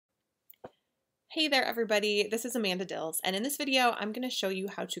Hey there everybody, this is Amanda Dills, and in this video I'm going to show you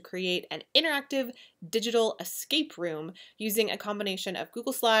how to create an interactive digital escape room using a combination of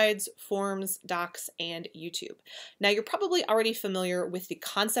Google Slides, Forms, Docs, and YouTube. Now you're probably already familiar with the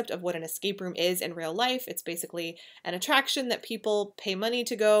concept of what an escape room is in real life. It's basically an attraction that people pay money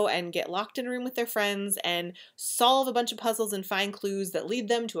to go and get locked in a room with their friends and solve a bunch of puzzles and find clues that lead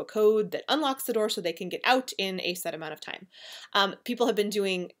them to a code that unlocks the door so they can get out in a set amount of time. People have been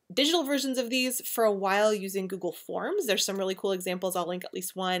doing digital versions of these for a while using Google Forms. There's some really cool examples. I'll link at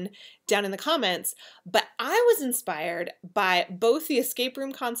least one down in the comments. But I was inspired by both the escape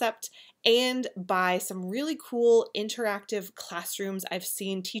room concept and by some really cool interactive classrooms I've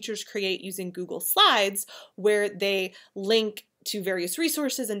seen teachers create using Google Slides, where they link to various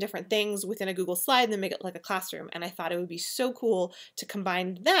resources and different things within a Google slide and then make it like a classroom. And I thought it would be so cool to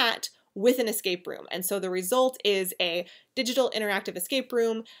combine that with an escape room. And so the result is a digital interactive escape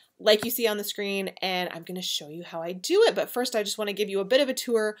room like you see on the screen, and I'm going to show you how I do it. But first, I just want to give you a bit of a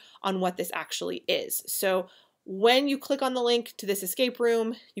tour on what this actually is. So when you click on the link to this escape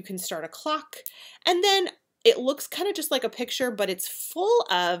room, you can start a clock, and then it looks kind of just like a picture, but it's full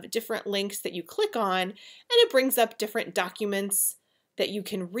of different links that you click on, and it brings up different documents that you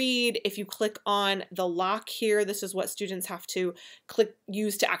can read. If you click on the lock here, this is what students have to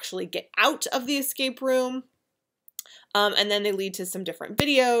use to actually get out of the escape room. And then they lead to some different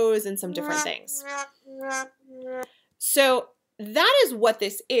videos and some different things. So that is what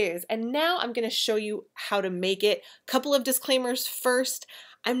this is. And now I'm going to show you how to make it. Couple of disclaimers first.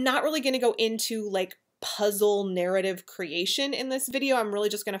 I'm not really going to go into like puzzle narrative creation in this video. I'm really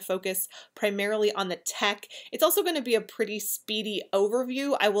just going to focus primarily on the tech. It's also going to be a pretty speedy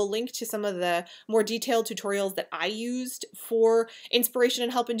overview. I will link to some of the more detailed tutorials that I used for inspiration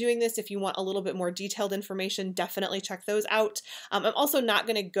and help in doing this. If you want a little bit more detailed information, definitely check those out. I'm also not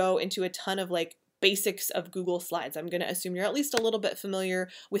going to go into a ton of like basics of Google Slides. I'm going to assume you're at least a little bit familiar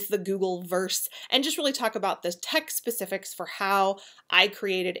with the Google verse and just really talk about the tech specifics for how I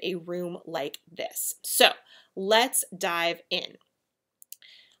created a room like this. So let's dive in.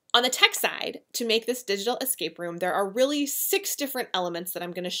 On the tech side, to make this digital escape room, there are really 6 different elements that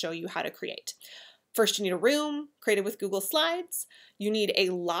I'm going to show you how to create. First, you need a room created with Google Slides. You need a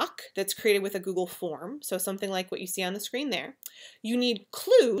lock that's created with a Google form, so something like what you see on the screen there. You need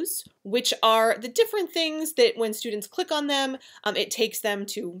clues, which are the different things that when students click on them, it takes them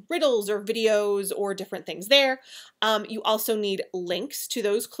to riddles or videos or different things there. You also need links to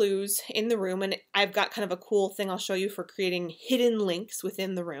those clues in the room, and I've got kind of a cool thing I'll show you for creating hidden links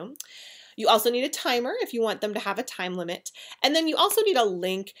within the room. You also need a timer if you want them to have a time limit. And then you also need a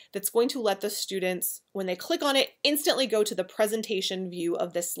link that's going to let the students, when they click on it, instantly go to the presentation view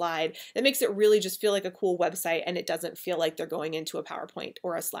of this slide. That makes it really just feel like a cool website, and it doesn't feel like they're going into a PowerPoint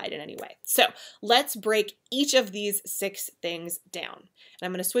or a slide in any way. So let's break each of these 6 things down. And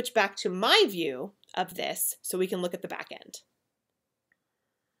I'm going to switch back to my view of this so we can look at the back end.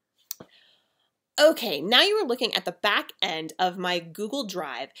 Okay, now you are looking at the back end of my Google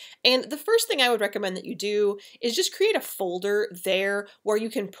Drive, and the first thing I would recommend that you do is just create a folder there where you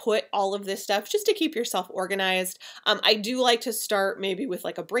can put all of this stuff just to keep yourself organized. I do like to start maybe with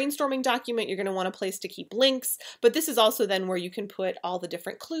like a brainstorming document. You're going to want a place to keep links, but this is also then where you can put all the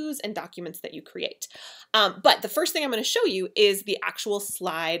different clues and documents that you create. But the first thing I'm going to show you is the actual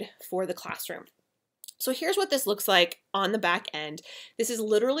slide for the classroom. So here's what this looks like on the back end. This is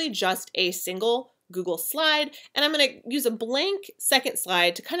literally just a single Google slide, and I'm going to use a blank second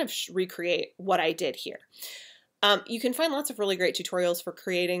slide to kind of recreate what I did here. You can find lots of really great tutorials for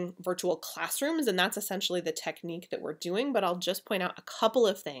creating virtual classrooms, and that's essentially the technique that we're doing, but I'll just point out a couple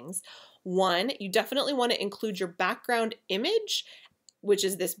of things. One, you definitely want to include your background image, which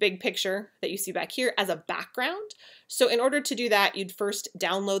is this big picture that you see back here, as a background. So in order to do that, you'd first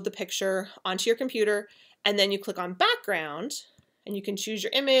download the picture onto your computer, and then you click on background, and you can choose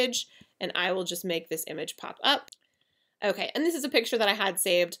your image, and I will just make this image pop up. Okay, and this is a picture that I had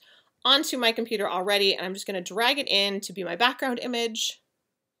saved onto my computer already, and I'm just gonna drag it in to be my background image.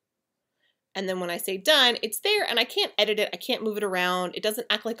 And then when I say done, it's there, and I can't edit it, I can't move it around. It doesn't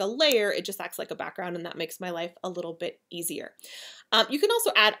act like a layer, it just acts like a background, and that makes my life a little bit easier. You can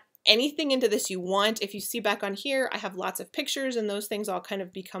also add anything into this you want. If you see back on here, I have lots of pictures, and those things all kind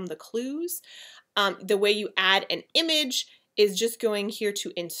of become the clues. The way you add an image is just going here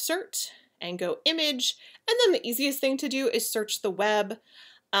to insert and go image, and then the easiest thing to do is search the web.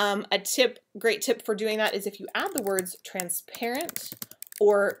 Great tip for doing that is if you add the words transparent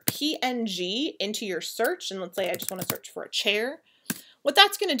or PNG into your search, and let's say I just want to search for a chair, What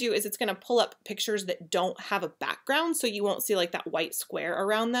that's going to do is it's going to pull up pictures that don't have a background, so you won't see like that white square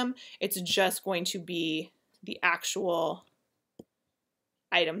around them. It's just going to be the actual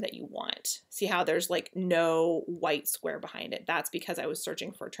item that you want. See how there's like no white square behind it? That's because I was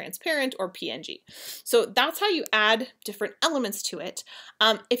searching for transparent or PNG. So that's how you add different elements to it.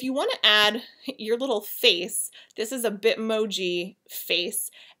 If you want to add your little face, this is a Bitmoji face.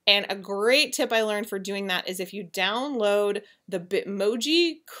 And a great tip I learned for doing that is if you download the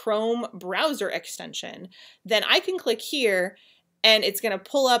Bitmoji Chrome browser extension, then I can click here and it's going to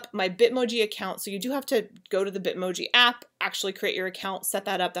pull up my Bitmoji account. So you do have to go to the Bitmoji app, actually create your account, set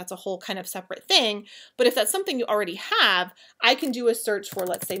that up. That's a whole kind of separate thing. But if that's something you already have, I can do a search for,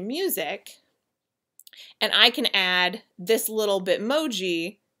 let's say, music, and I can add this little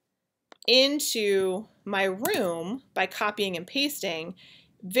Bitmoji into my room by copying and pasting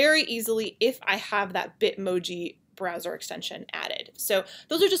very easily if I have that Bitmoji browser extension added. So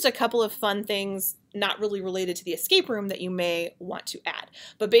those are just a couple of fun things not really related to the escape room that you may want to add.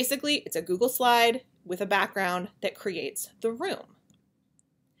 But basically, it's a Google slide with a background that creates the room.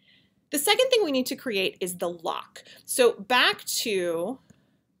 The second thing we need to create is the lock. So back to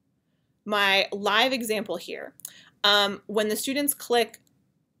my live example here. When the students click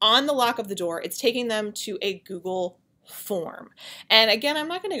on the lock of the door, it's taking them to a Google form. And again, I'm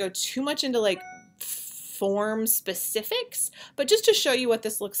not going to go too much into like form specifics, but just to show you what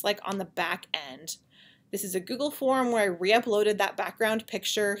this looks like on the back end. This is a Google form where I re-uploaded that background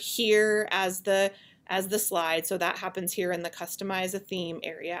picture here as the slide. So that happens here in the customize a theme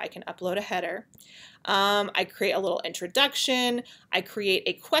area. I can upload a header. I create a little introduction. I create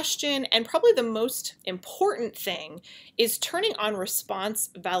a question. And probably the most important thing is turning on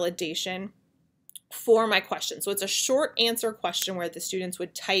response validation for my question. So it's a short answer question where the students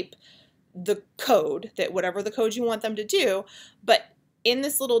would type the code, that whatever the code you want them to do, but in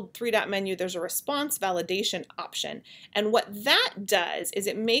this little three-dot menu, there's a response validation option. And what that does is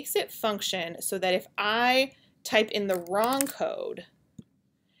it makes it function so that if I type in the wrong code,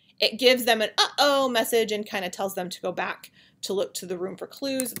 it gives them an uh-oh message and kind of tells them to go back to look to the room for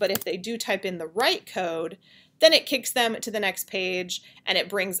clues. But if they do type in the right code, then it kicks them to the next page and it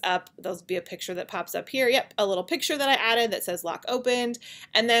brings up, there'll be a picture that pops up here. Yep, a little picture that I added that says lock opened.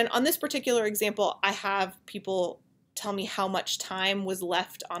 And then on this particular example, I have people tell me how much time was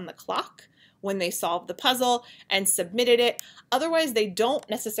left on the clock when they solved the puzzle and submitted it. Otherwise, they don't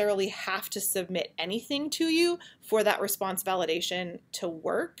necessarily have to submit anything to you for that response validation to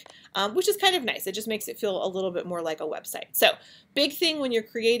work, which is kind of nice. It just makes it feel a little bit more like a website. So big thing when you're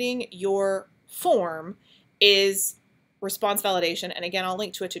creating your form is response validation. And again, I'll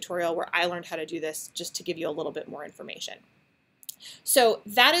link to a tutorial where I learned how to do this just to give you a little bit more information. So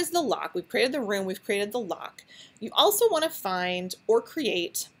that is the lock. We've created the room, we've created the lock. You also want to find or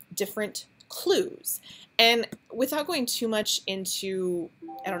create different clues. And without going too much into,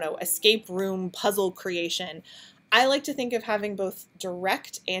 I don't know, escape room puzzle creation, I like to think of having both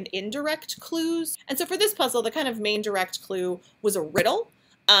direct and indirect clues. And so for this puzzle, the kind of main direct clue was a riddle.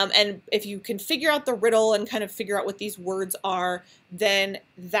 And if you can figure out the riddle and kind of figure out what these words are, then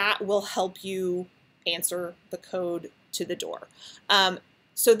that will help you answer the code to the door.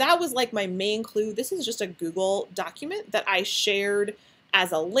 So that was like my main clue. This is just a Google document that I shared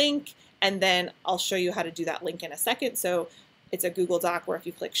as a link, and then I'll show you how to do that link in a second. So it's a Google Doc where if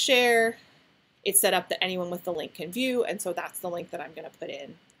you click share, it's set up that anyone with the link can view, and so that's the link that I'm going to put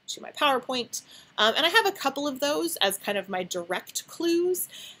in to my PowerPoint. And I have a couple of those as kind of my direct clues.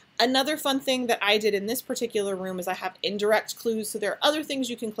 Another fun thing that I did in this particular room is I have indirect clues. So there are other things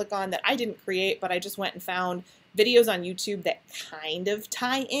you can click on that I didn't create, but I just went and found videos on YouTube that kind of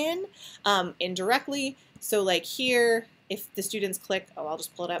tie in indirectly. So like here, if the students click, oh, I'll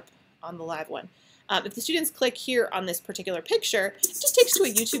just pull it up on the live one. If the students click here on this particular picture, it just takes to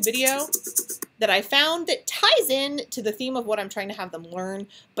a YouTube video that I found that ties in to the theme of what I'm trying to have them learn,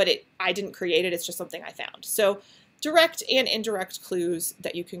 but I didn't create it, it's just something I found. So direct and indirect clues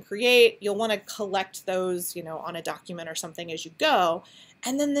that you can create, you'll want to collect those, you know, on a document or something as you go.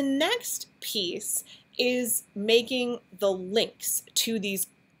 And then the next piece is making the links to these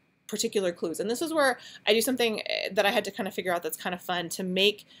particular clues. And this is where I do something that I had to kind of figure out that's kind of fun to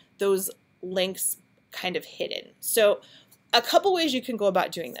make those links kind of hidden. So a couple ways you can go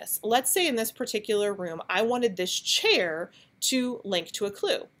about doing this. Let's say in this particular room, I wanted this chair to link to a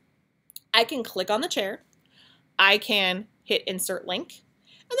clue. I can click on the chair, I can hit insert link,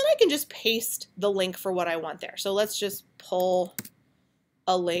 and then I can just paste the link for what I want there. So let's just pull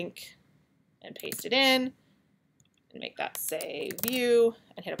a link and paste it in and make that say view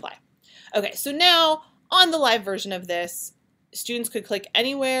and hit apply. Okay, so now on the live version of this, students could click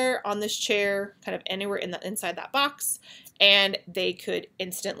anywhere on this chair, kind of anywhere inside that box, and they could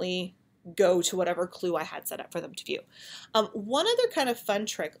instantly go to whatever clue I had set up for them to view. One other kind of fun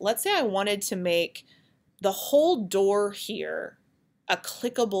trick, let's say I wanted to make the whole door here a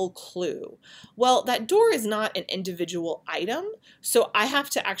clickable clue. Well, that door is not an individual item, so I have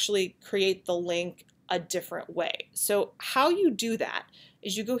to actually create the link a different way. So how you do that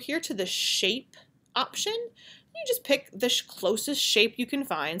is you go here to the shape option. You just pick the closest shape you can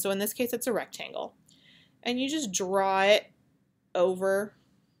find. So in this case, it's a rectangle. And you just draw it over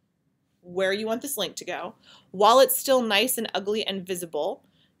where you want this link to go. While it's still nice and ugly and visible,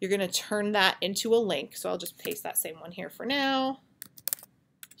 you're going to turn that into a link. So I'll just paste that same one here for now.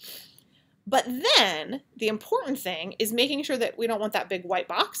 But then the important thing is making sure that we don't want that big white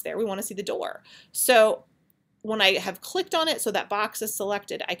box there. We want to see the door. So when I have clicked on it so that box is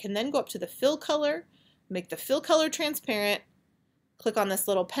selected, I can then go up to the fill color, make the fill color transparent, click on this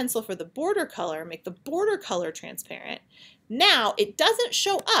little pencil for the border color, make the border color transparent. Now it doesn't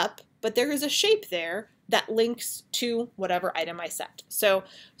show up, but there is a shape there that links to whatever item I set. So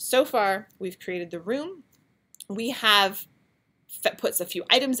far we've created the room. We have puts a few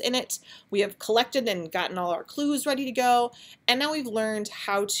items in it. We have collected and gotten all our clues ready to go. And now we've learned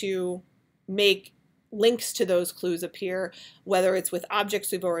how to make links to those clues appear, whether it's with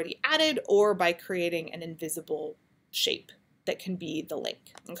objects we've already added or by creating an invisible shape that can be the link,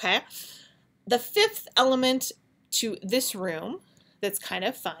 okay? The fifth element to this room that's kind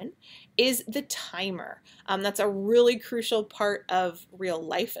of fun is the timer. That's a really crucial part of real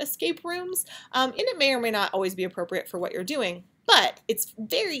life escape rooms, and it may or may not always be appropriate for what you're doing, but it's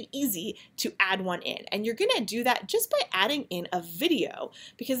very easy to add one in. And you're gonna do that just by adding in a video,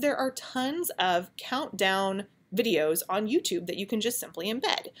 because there are tons of countdown videos on YouTube that you can just simply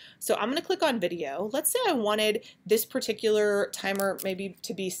embed. So I'm gonna click on video. Let's say I wanted this particular timer maybe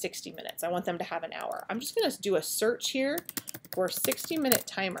to be 60 minutes. I want them to have an hour. I'm just gonna do a search here for 60-minute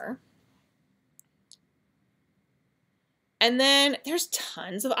timer. And then there's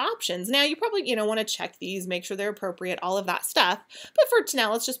tons of options. Now you probably, want to check these, make sure they're appropriate, all of that stuff. But for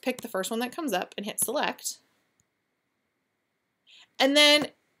now, let's just pick the first one that comes up and hit select. And then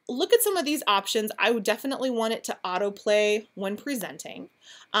look at some of these options. I would definitely want it to autoplay when presenting.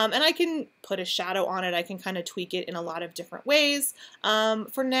 And I can put a shadow on it. I can kind of tweak it in a lot of different ways.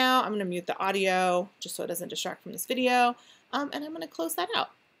 For now, I'm going to mute the audio just so it doesn't distract from this video. And I'm going to close that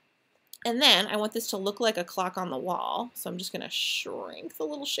out. And then I want this to look like a clock on the wall. So I'm just going to shrink the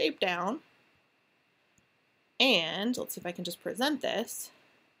little shape down. And let's see if I can just present this.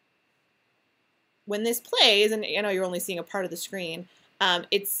 When this plays, and you're only seeing a part of the screen,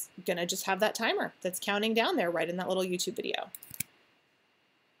 it's going to just have that timer that's counting down there right in that little YouTube video.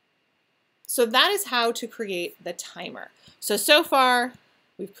 So that is how to create the timer. So far,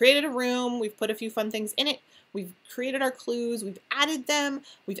 we've created a room, we've put a few fun things in it, we've created our clues, we've added them,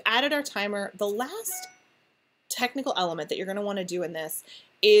 we've added our timer. The last technical element that you're going to want to do in this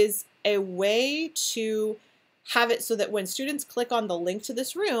is a way to have it so that when students click on the link to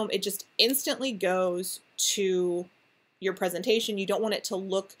this room, it just instantly goes to your presentation. You don't want it to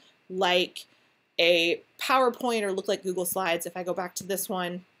look like a PowerPoint or look like Google Slides. If I go back to this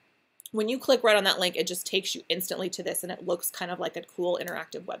one, when you click right on that link, it just takes you instantly to this and it looks kind of like a cool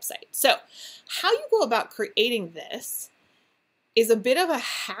interactive website. So how you go about creating this is a bit of a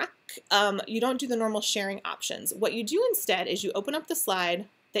hack. You don't do the normal sharing options. What you do instead is you open up the slide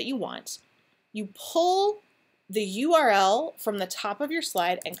that you want, you pull the URL from the top of your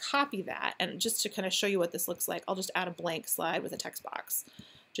slide and copy that. And just to kind of show you what this looks like, I'll just add a blank slide with a text box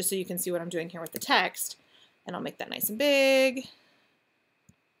just so you can see what I'm doing here with the text. And I'll make that nice and big.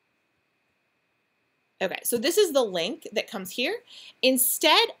 Okay, so this is the link that comes here.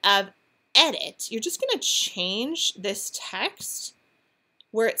 Instead of edit, you're just gonna change this text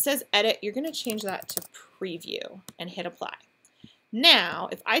where it says edit, you're gonna change that to preview and hit apply. Now,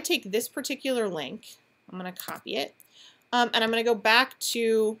 if I take this particular link, I'm gonna copy it, and I'm gonna go back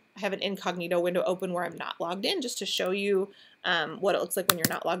to, I have an incognito window open where I'm not logged in just to show you what it looks like when you're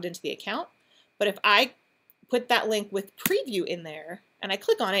not logged into the account. But if I put that link with preview in there and I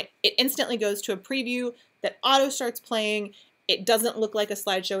click on it, it instantly goes to a preview that auto starts playing. It doesn't look like a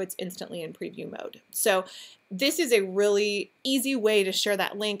slideshow, it's instantly in preview mode. So this is a really easy way to share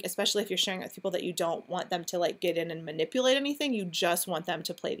that link, especially if you're sharing it with people that you don't want them to like get in and manipulate anything. You just want them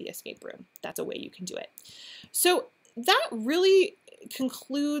to play the escape room. That's a way you can do it. So that really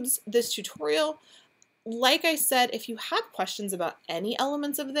concludes this tutorial. like I said, if you have questions about any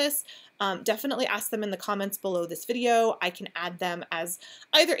elements of this, definitely ask them in the comments below this video. I can add them as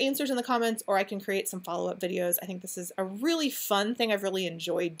either answers in the comments or I can create some follow-up videos. I think this is a really fun thing. I've really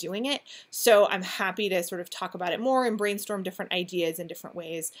enjoyed doing it. So I'm happy to sort of talk about it more and brainstorm different ideas and different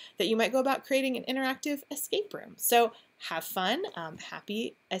ways that you might go about creating an interactive escape room. So have fun.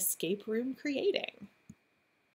 Happy escape room creating.